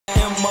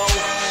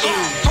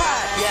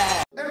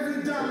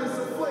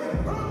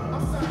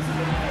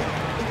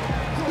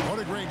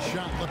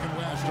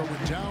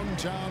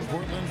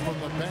Portland from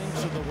the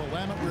banks of the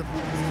Willamette River.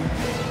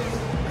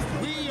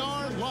 We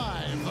are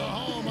live, the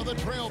home of the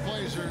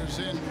Trailblazers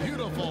in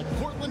beautiful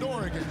Portland,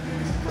 Oregon.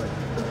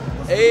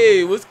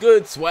 Hey, what's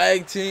good,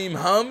 swag team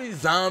homies,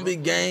 zombie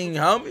gang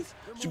homies?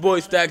 It's your boy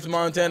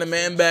StaxMontana,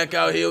 man, back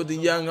out here with the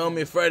young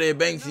homie Freddy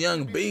Banks,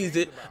 young bees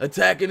it,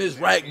 attacking his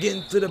right,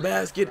 getting to the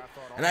basket.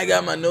 And I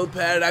got my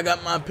notepad, I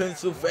got my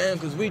pencil, fam,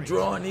 because we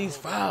drawing these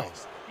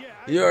fouls.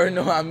 You already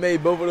know I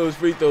made both of those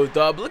free throws,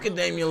 dog. But look at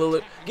Damian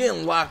Lillard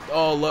getting locked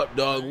all up,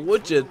 dog.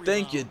 What you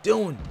think you're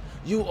doing?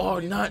 You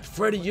are not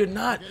Freddy. You're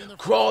not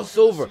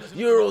crossover.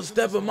 Euro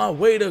stepping my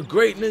way to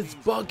greatness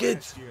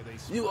buckets.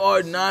 You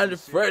are not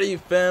Freddy,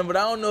 fam. But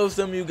I don't know if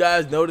some of you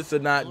guys noticed or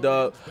not,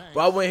 dog.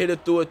 But I went here to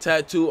throw a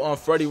tattoo on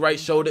Freddy's right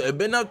shoulder. It's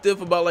been up there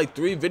for about like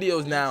 3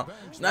 videos now.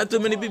 Not too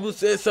many people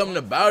said something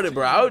about it,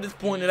 bro. I would just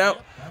point it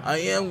out. I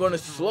am going to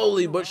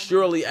slowly but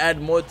surely add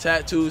more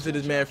tattoos to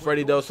this man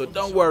Freddy, though, so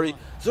don't worry.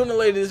 Sooner or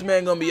later, this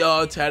man going to be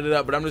all tatted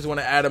up, but I'm just going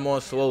to add him on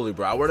slowly,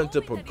 bro. I want him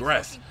to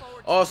progress.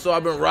 Also,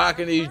 I've been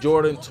rocking these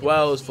Jordan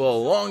 12s for a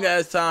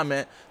long-ass time,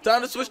 man.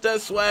 Time to switch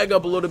that swag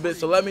up a little bit,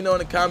 so let me know in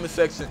the comment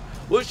section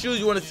what shoes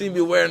you want to see me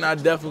wearing. I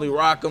definitely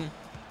rock them.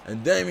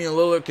 And Damian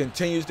Lillard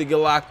continues to get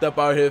locked up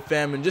out here,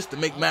 fam. And just to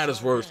make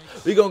matters worse,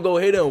 we're going to go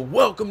ahead and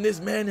welcome this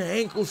man to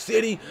Ankle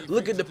City.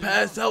 Look at the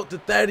pass out to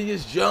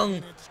Thaddeus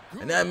Young.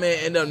 And that man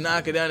ended up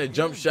knocking down a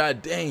jump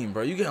shot. Damn,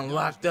 bro. You getting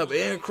locked up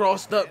and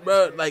crossed up,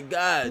 bro. Like,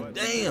 god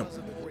damn.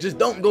 Just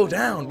don't go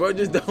down, bro.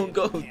 Just don't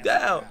go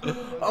down.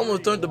 I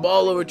almost turned the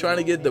ball over trying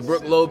to get the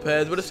Brook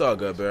Lopez, but it's all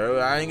good, bro.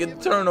 I ain't get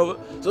the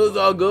turnover, so it's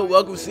all good.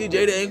 Welcome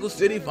CJ to Ankle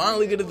City.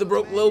 Finally get it to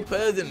Brook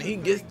Lopez, and he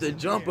gets the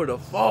jumper to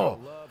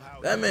fall.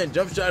 That man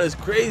jump shot is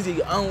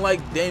crazy,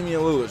 unlike Damian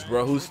Lewis,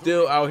 bro, who's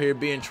still out here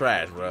being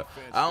trash, bro.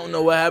 I don't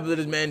know what happened to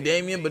this man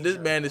Damian, but this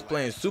man is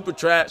playing super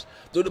trash.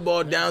 Threw the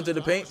ball down to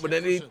the paint, but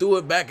then he threw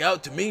it back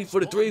out to me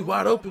for the 3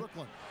 wide open.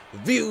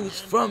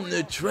 Views from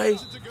the tray.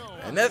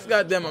 And that's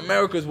goddamn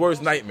America's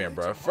worst nightmare,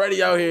 bro.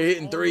 Freddy out here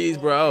hitting threes,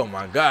 bro. Oh,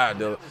 my God.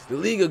 The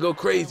league will go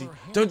crazy.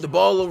 Turned the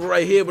ball over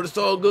right here, but it's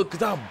all good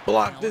because I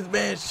blocked this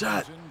man's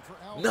shot.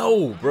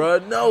 No, bro.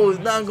 No, it's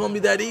not going to be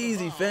that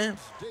easy, fam.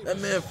 That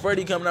man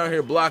Freddy coming out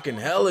here blocking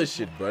hella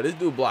shit, bro. This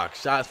dude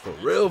blocks shots for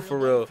real, for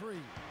real.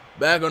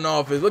 Back on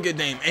offense. Look at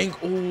Dame.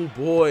 Oh,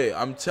 boy.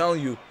 I'm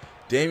telling you.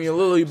 Damian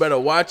Lillard, you better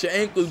watch your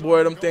ankles,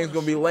 boy. Them things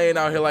going to be laying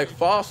out here like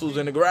fossils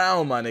in the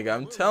ground, my nigga.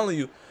 I'm telling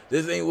you.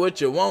 This ain't what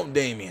you want,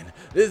 Damian.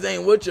 This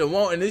ain't what you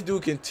want. And this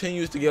dude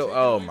continues to get,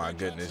 oh, my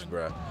goodness,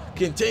 bro.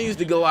 Continues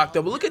to get locked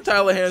up. But look at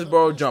Tyler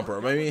Hansborough jumper.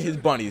 I mean, his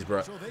bunnies,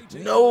 bro.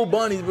 No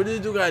bunnies, but this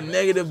dude got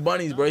negative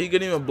bunnies, bro. He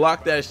couldn't even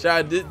block that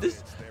shot.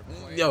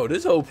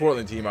 This whole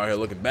Portland team out here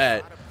looking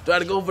bad. Try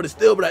to go for the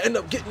steal, but I end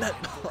up getting that.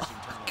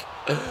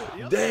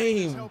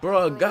 Damn,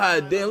 bro.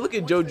 God damn. Look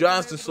at Joe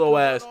Johnson, slow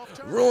ass.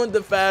 Ruined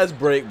the fast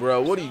break,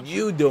 bro. What are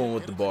you doing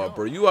with the ball,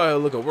 bro? You out here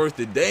looking worse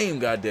than Dame,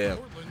 goddamn.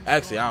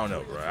 Actually, I don't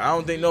know, bro. I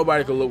don't think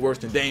nobody could look worse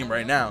than Dame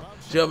right now.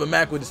 Shelvin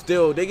Mack with the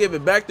steal. They give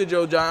it back to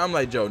Joe Johnson. I'm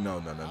like, Joe,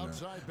 no.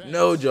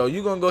 No, Joe.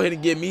 You going to go ahead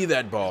and give me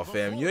that ball,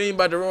 fam. You ain't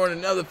about to ruin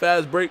another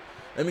fast break.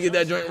 Let me get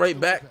that joint right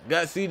back.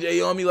 Got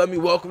CJ on me. Let me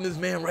welcome this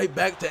man right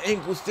back to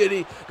Ankle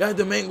City. Got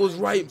the Mangles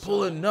right,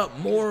 pulling up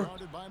more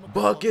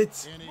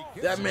buckets.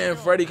 That man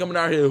Freddy coming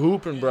out here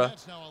hooping, bro.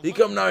 He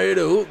coming out here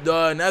to hoop,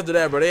 dog. And after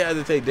that, bro, they had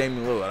to take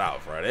Damian Lillard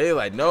out, bro. They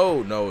like,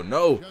 no.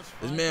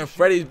 This man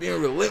Freddy's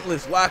being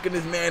relentless, locking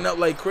this man up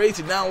like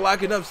crazy. Now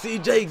locking up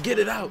CJ. Get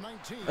it out.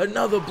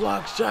 Another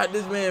block shot.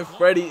 This man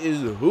Freddy is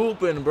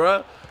hooping,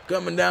 bro.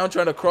 Coming down,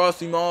 trying to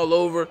cross him all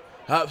over.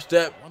 Hop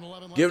step,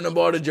 giving the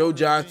ball to Joe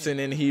Johnson,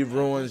 and he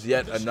ruins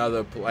yet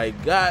another play.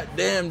 God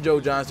damn, Joe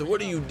Johnson,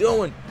 what are you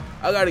doing?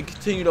 I got to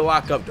continue to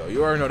lock up, though.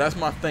 You already know that's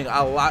my thing.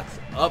 I lock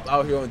up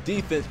out here on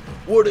defense.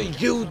 What are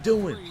you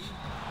doing?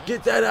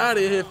 Get that out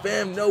of here,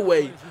 fam. No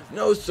way.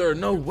 No, sir.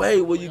 No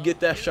way will you get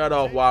that shot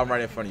off while I'm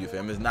right in front of you,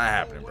 fam. It's not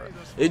happening, bro.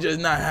 It's just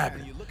not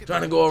happening.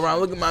 Trying to go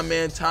around. Look at my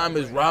man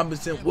Thomas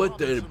Robinson with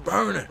the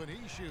burner.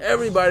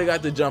 Everybody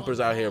got the jumpers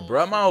out here,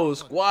 bro. My whole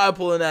squad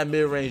pulling that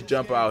mid-range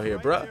jumper out here,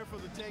 bro.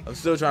 I'm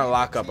still trying to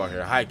lock up out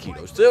here. High key,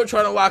 though. Still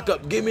trying to lock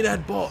up. Give me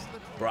that ball.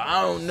 Bro,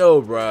 I don't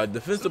know, bro.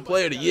 Defensive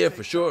player of the year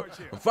for sure.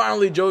 And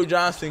finally, Joe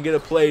Johnson get a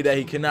play that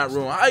he cannot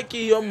ruin. High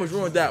key, he almost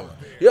ruined that one.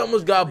 He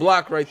almost got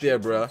blocked right there,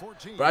 bro.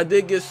 But I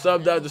did get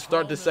subbed out to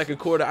start the second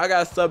quarter. I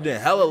got subbed in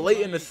hella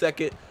late in the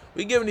second.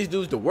 We giving these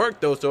dudes the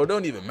work, though, so it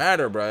don't even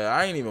matter, bro.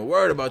 I ain't even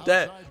worried about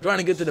that. Trying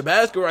to get to the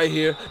basket right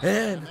here.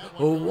 And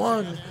a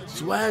one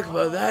swag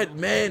for that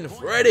man,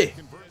 Freddy.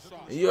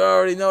 You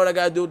already know what I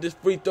got to do with this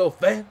free throw,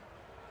 fam.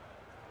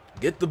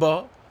 Get the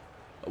ball.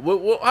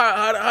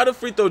 How the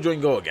free throw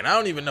joint go again? I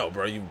don't even know,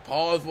 bro. You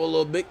pause for a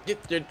little bit,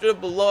 get your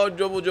dribble, Lord,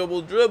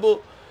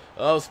 dribble.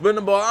 Spin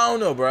the ball. I don't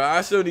know, bro.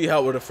 I still need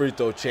help with a free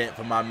throw chant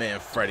for my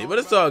man Freddy. But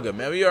it's all good,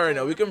 man. We already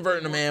know. We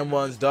converting them and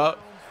ones, dog.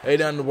 Ain't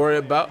nothing to worry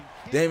about.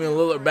 Damian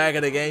Lillard back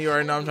in the game. You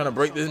already know I'm trying to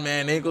break this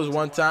man's ankles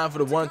one time, for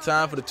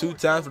the 2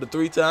 times, for the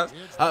 3 times.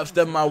 I'm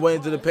stepping my way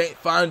into the paint,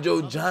 find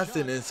Joe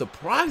Johnson, and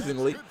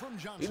surprisingly,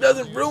 he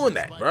doesn't ruin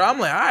that, bro. I'm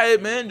like, all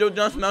right, man. Joe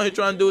Johnson out here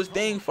trying to do his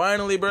thing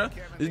finally, bro.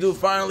 This dude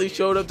finally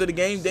showed up to the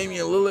game.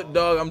 Damian Lillard,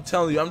 dog, I'm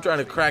telling you, I'm trying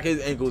to crack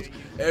his ankles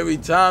every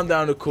time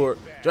down the court.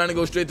 Trying to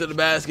go straight to the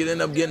basket,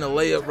 end up getting a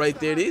layup right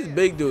there. These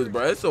big dudes,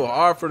 bro. It's so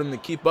hard for them to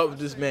keep up with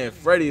this man.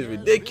 Freddy is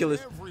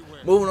ridiculous.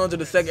 Moving on to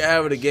the second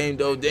half of the game,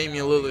 though.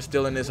 Damian Lillard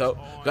still in this hoe.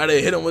 Gotta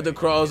hit him with the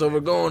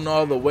crossover, going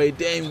all the way.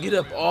 Dame, get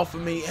up off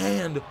of me.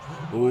 And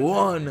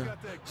one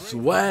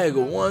swag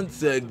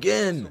once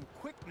again.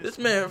 This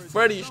man,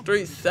 Freddy,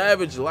 straight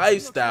savage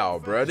lifestyle,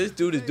 bro. This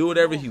dude is doing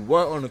whatever he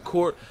wants on the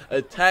court.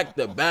 Attack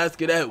the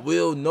basket at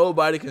will.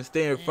 Nobody can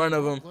stay in front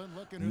of him.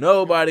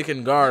 Nobody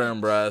can guard him,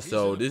 bro.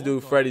 So this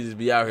dude, Freddy, just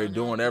be out here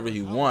doing whatever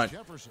he wants.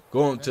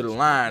 Going to the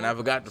line. I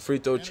forgot the free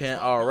throw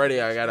chant already.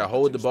 I got to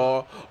hold the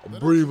ball,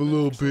 breathe a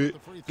little bit,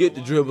 get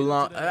the dribble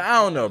on. I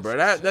don't know, bro.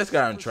 That's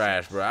kind of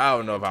trash, bro. I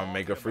don't know if I'm going to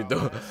make a free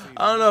throw.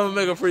 I don't know if I'm going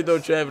to make a free throw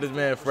chant for this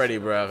man, Freddy,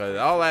 bro. Cause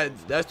all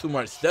that's too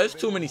much. That's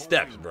too many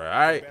steps, bro. All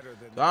right.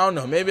 I don't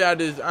know. Maybe I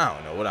don't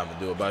know what I'm going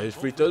to do about his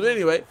free throws. But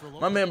anyway,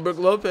 my man Brook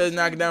Lopez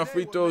knocking down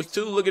free throws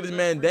too. Look at this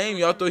man Dame.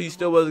 Y'all thought he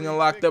still wasn't going to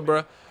locked up,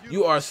 bro.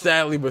 You are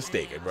sadly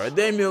mistaken, bro.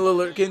 Damian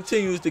Lillard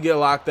continues to get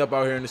locked up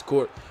out here in this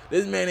court.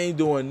 This man ain't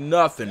doing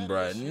nothing,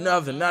 bro.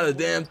 Nothing. Not a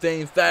damn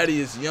thing.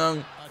 Thaddeus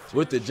Young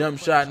with the jump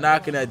shot,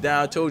 knocking that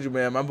down. I told you,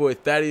 man, my boy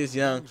Thaddeus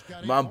Young,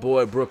 my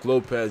boy Brook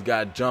Lopez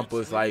got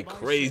jumpers like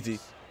crazy.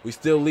 We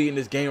still leading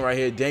this game right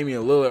here.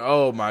 Damian Lillard,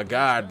 oh my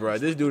God, bro.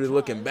 This dude is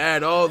looking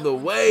bad all the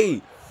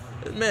way.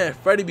 This man,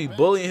 Freddy, be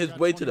bullying his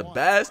way to the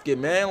basket,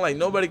 man. Like,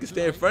 nobody can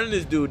stay in front of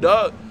this dude,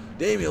 dog.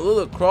 Damian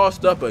Lillard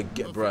crossed up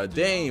again, bro.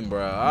 Dame,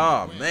 bro.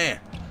 Oh, man.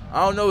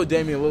 I don't know what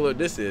Damian Lillard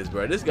this is,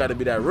 bro. This got to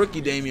be that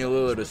rookie Damian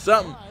Lillard or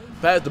something.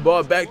 Pass the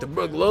ball back to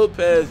Brook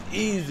Lopez.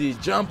 Easy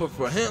jumper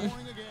for him.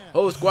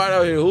 Whole squad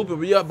out here hooping.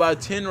 We up by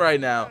 10 right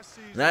now.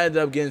 And I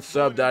ended up getting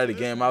subbed out of the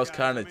game. I was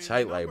kind of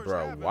tight, like,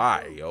 bro,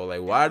 why, yo?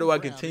 Like, why do I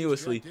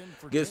continuously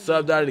get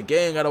subbed out of the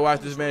game? Gotta watch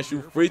this man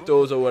shoot free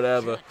throws or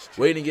whatever.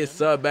 Waiting to get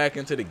subbed back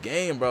into the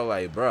game, bro.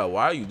 Like, bro,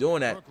 why are you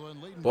doing that?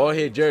 Ball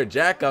hit Jared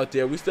Jack out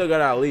there. We still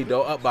got our lead,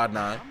 though, up by 9.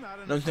 You know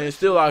what I'm saying?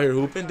 Still out here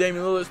hooping.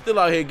 Damian Lillard still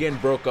out here getting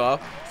broke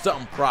off.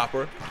 Something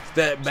proper.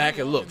 Step back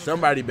and look.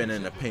 Somebody been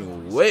in the paint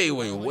way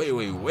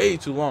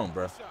too long,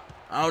 bro.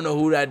 I don't know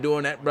who that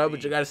doing that, bro,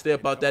 but you got to stay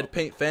up out that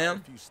paint,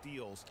 fam.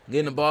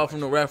 Getting the ball from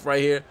the ref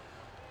right here.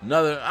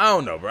 Another, I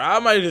don't know, bro. I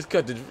might just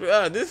cut the,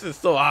 this is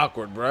so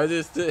awkward, bro.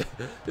 Just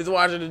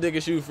watching the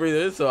nigga shoot free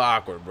throws, it's so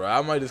awkward, bro.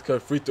 I might just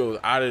cut free throws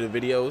out of the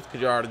videos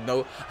because you already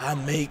know I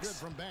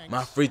makes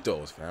my free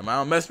throws, fam. I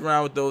don't mess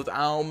around with those.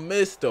 I don't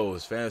miss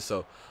those, fam.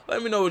 So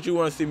let me know what you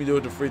want to see me do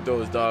with the free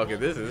throws, dog, because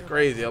this is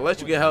crazy. Unless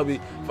you can help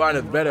me find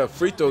a better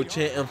free throw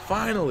chant. And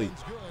finally,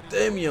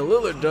 Damian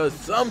Lillard does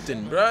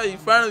something, bro. He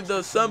finally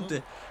does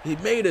something. He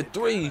made a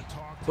 3,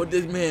 but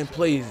this man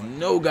plays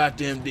no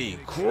goddamn D.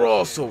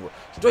 Crossover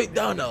straight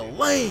down the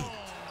lane.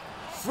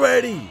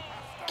 Freddy,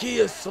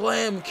 Kia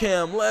slam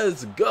cam.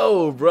 Let's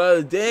go,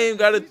 bro. Dame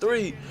got a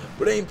 3,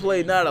 but ain't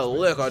played not a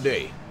lick all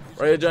day.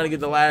 Right here trying to get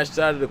the last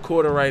shot of the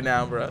quarter right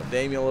now, bro.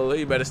 Damian Lillard,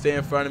 you better stay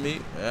in front of me.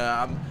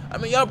 I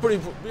mean, y'all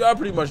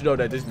pretty much know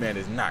that this man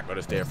is not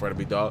gonna stay in front of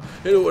me, dog.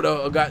 Hit it with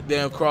a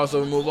goddamn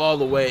crossover move all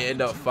the way,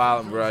 end up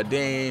fouling, bro.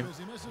 Dame,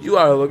 you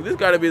are look. This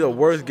got to be the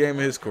worst game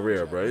of his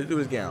career, bro. This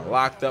dude is getting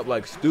locked up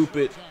like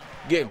stupid,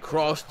 getting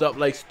crossed up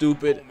like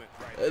stupid.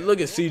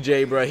 Look at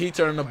CJ, bro. He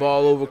turning the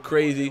ball over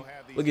crazy.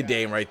 Look at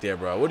Dame right there,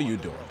 bro. What are you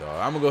doing, dog?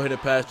 I'm gonna go ahead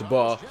and pass the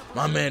ball.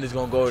 My man is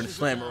gonna go ahead and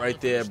slam it right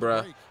there,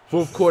 bro.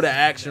 Fourth quarter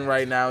action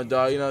right now,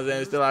 dog. You know what I'm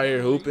saying? Still out here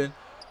hooping.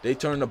 They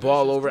turned the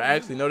ball over.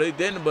 Actually, no, they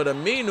didn't. But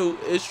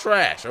Aminu is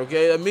trash,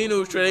 okay?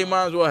 Aminu is trash. They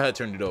might as well have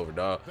turned it over,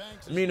 dog.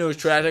 Aminu is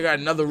trash. I got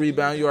another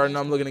rebound. You already know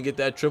I'm looking to get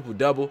that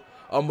triple-double.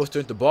 Almost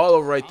turned the ball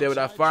over right there. But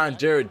I find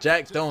Jared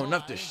Jack throwing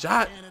up the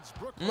shot.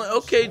 I'm like,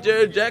 okay,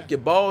 Jared Jack, your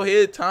ball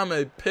head.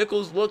 Tommy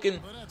Pickles looking.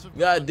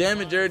 God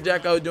damn it, Jared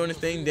Jack out doing his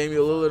thing.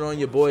 Damian Lillard on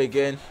your boy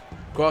again.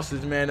 Crosses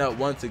his man up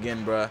once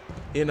again, bruh.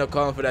 He ended up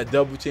calling for that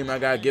double team. I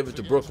got to give it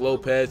to Brook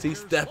Lopez. He's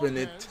stepping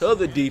into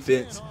the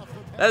defense.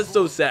 That's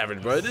so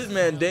savage, bro. This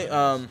man,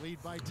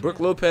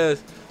 Brook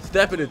Lopez,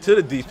 stepping into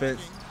the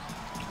defense.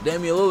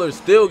 Damian Lillard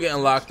still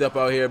getting locked up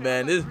out here,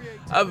 man.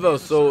 I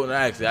felt so,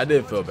 actually, I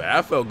didn't feel bad.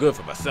 I felt good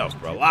for myself,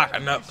 bro.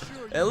 Locking up.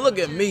 And look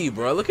at me,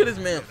 bro. Look at this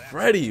man,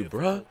 Freddy,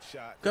 bro.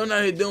 Coming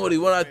out here doing what he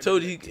wanted. I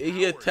told you,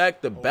 he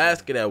attacked the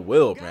basket at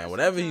will, man.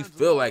 Whenever he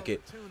feel like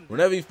it.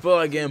 Whenever he feel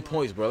like getting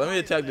points, bro. Let me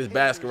attack this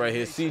basket right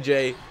here.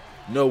 CJ,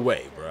 no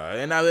way, bro.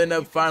 And I end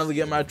up finally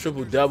getting my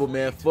triple-double,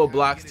 man. 4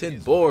 blocks, 10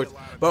 boards.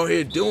 But out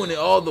here doing it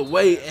all the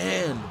way.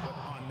 And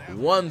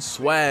one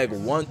swag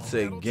once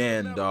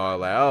again,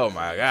 dog. Like, oh,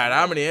 my God.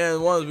 How many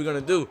and ones we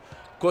going to do?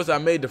 Of course, I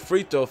made the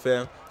free throw,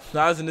 fam.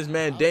 Sizing this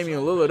man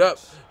Damian Lillard up.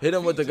 Hit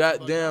him with the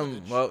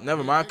goddamn, well,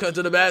 never mind. Cut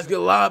to the basket.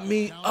 Lob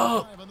me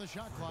up.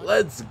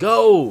 Let's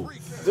go.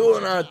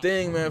 Doing our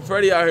thing, man.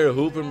 Freddy out here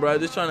hooping, bro.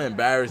 Just trying to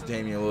embarrass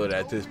Damian Lillard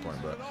at this point,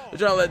 bro. They're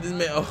trying to let this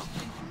man,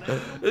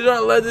 they're trying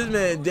to let this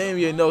man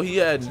Damian know he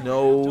had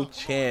no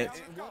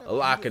chance of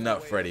locking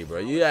up Freddy, bro.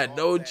 You had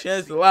no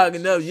chance of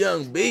locking up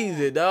young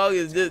Beezy, dog.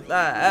 It's just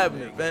not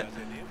happening, man.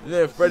 And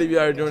then Freddy be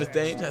out here doing his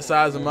thing.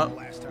 Size him up.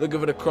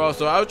 Looking for the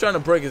crossover. I was trying to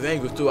break his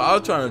ankles, too. I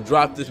was trying to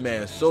drop this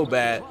man so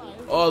bad.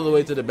 All the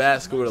way to the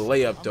basket with a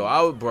layup, though.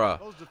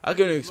 I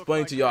couldn't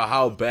explain to y'all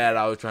how bad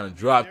I was trying to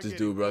drop this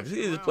dude, bro. Because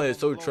he's just playing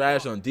so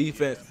trash on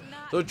defense.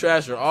 So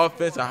trash on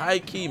offense. And high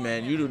key,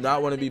 man. You do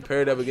not want to be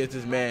paired up against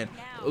this man.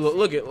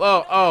 Look at,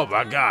 oh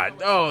my God.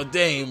 Oh,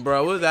 Dame,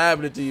 bro. What's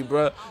happening to you,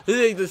 bro?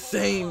 This ain't the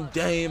same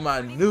Dame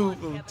I knew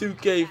from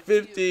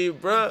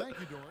 2K16, bro.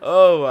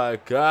 Oh my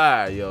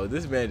God, yo.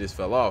 This man just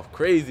fell off.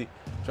 Crazy.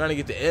 Trying to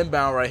get the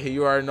inbound right here.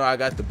 You already know I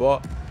got the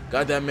ball.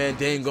 Got that man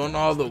Dame going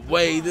all the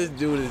way. This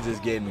dude is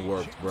just getting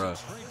worked, bro.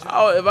 If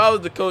I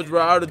was the coach,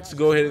 bro, I would just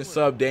go ahead and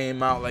sub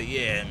Dame out. Like,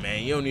 yeah,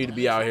 man, you don't need to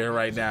be out here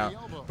right now.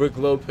 Brick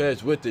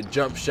Lopez with the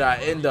jump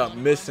shot. End up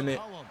missing it.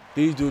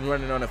 These dudes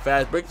running on a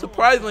fast break.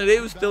 Surprisingly, they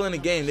were still in the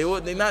game.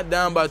 They not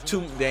down by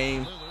 2.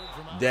 Dame.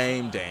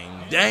 Damn, Dame.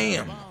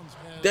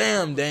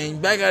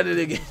 Back at it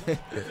again.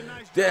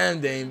 Damn,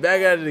 Dame.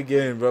 Back at it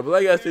again, bro. But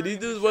like I said, these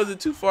dudes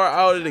wasn't too far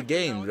out of the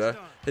game, bro.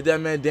 Hit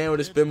that man Dame with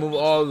a spin move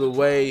all the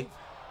way.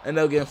 End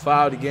up getting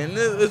fouled again.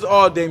 It's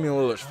all Damian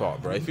Lillard's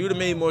fault, bro. If he would have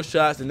made more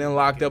shots and then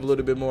locked up a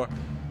little bit more,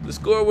 the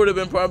score would have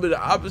been probably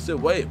the opposite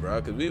way, bro.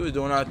 Because we was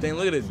doing our thing.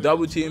 Look at this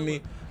double team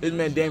me. This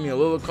man Damian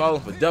Lillard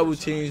calling for double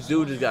teams.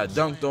 Dude just got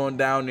dunked on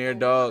down there,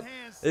 dog.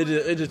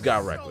 It just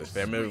got reckless,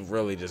 fam. It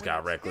really just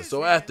got reckless.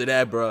 So after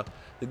that, bro,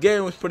 the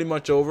game was pretty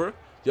much over.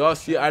 Y'all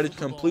see, I just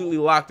completely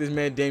locked this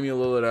man Damian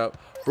Lillard up.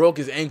 Broke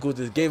his ankles,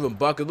 just gave him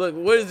buckets. Look,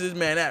 where is this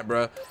man at,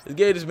 bro? Just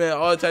gave this man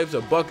all types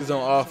of buckets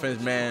on offense,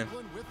 man.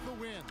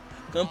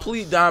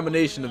 Complete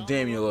domination of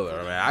Damian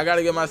Lillard, man. I got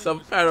to give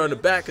myself a pat on the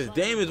back because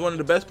Dame is one of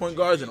the best point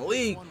guards in the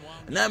league.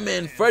 And that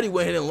man Freddy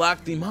went ahead and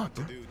locked him up,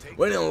 bro.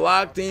 Went and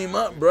locked him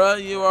up, bro.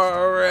 You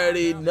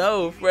already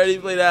know Freddy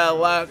played that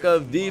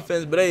lock-up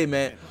defense. But, hey,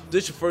 man,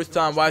 this your first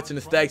time watching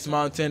the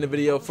StaxMontana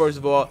video. First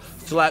of all,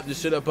 slap the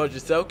shit up on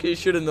yourself. Okay, you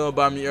should have known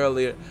about me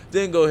earlier.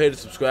 Then go ahead and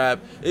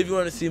subscribe. If you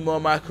want to see more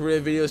of my career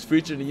videos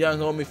featuring the young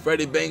homie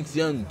Freddy Banks,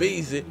 Young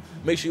Beezy,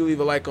 make sure you leave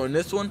a like on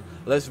this one.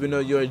 Let me know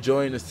you're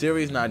enjoying the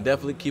series, and I'll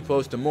definitely keep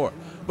posting more.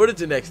 But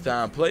until next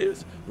time,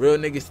 players, real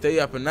niggas stay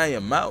up and I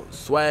am out.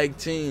 Swag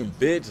team,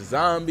 bitch,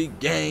 zombie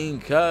gang,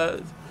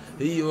 cuz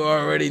you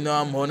already know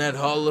I'm on that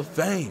Hall of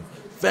Fame.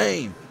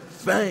 Fame,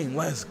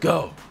 let's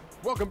go.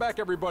 Welcome back,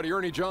 everybody.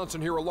 Ernie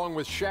Johnson here along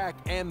with Shaq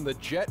and the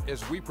Jet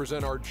as we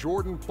present our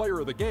Jordan Player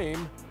of the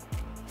Game,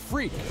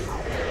 Freak.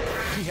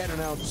 He had an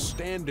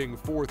outstanding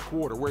fourth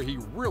quarter where he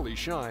really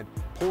shined,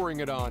 pouring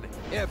it on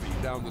heavy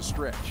down the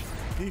stretch.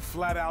 He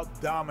flat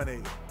out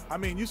dominated. I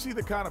mean, you see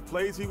the kind of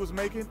plays he was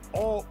making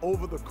all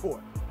over the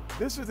court.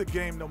 This is a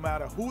game, no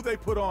matter who they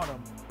put on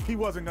him, he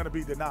wasn't going to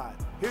be denied.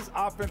 His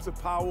offensive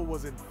power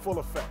was in full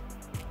effect.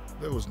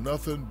 There was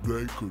nothing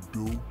they could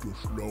do to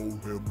slow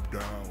him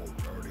down,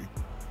 Ernie.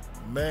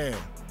 Man,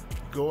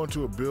 go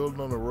into a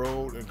building on the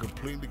road and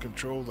completely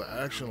control the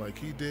action like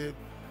he did.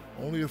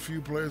 Only a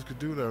few players could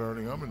do that,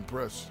 Ernie. I'm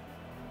impressed.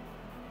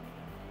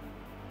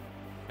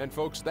 And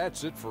folks,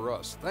 that's it for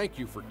us. Thank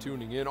you for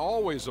tuning in.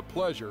 Always a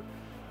pleasure.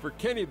 For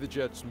Kenny the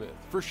Jet Smith,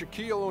 for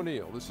Shaquille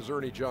O'Neal, this is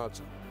Ernie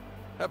Johnson.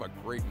 Have a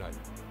great night.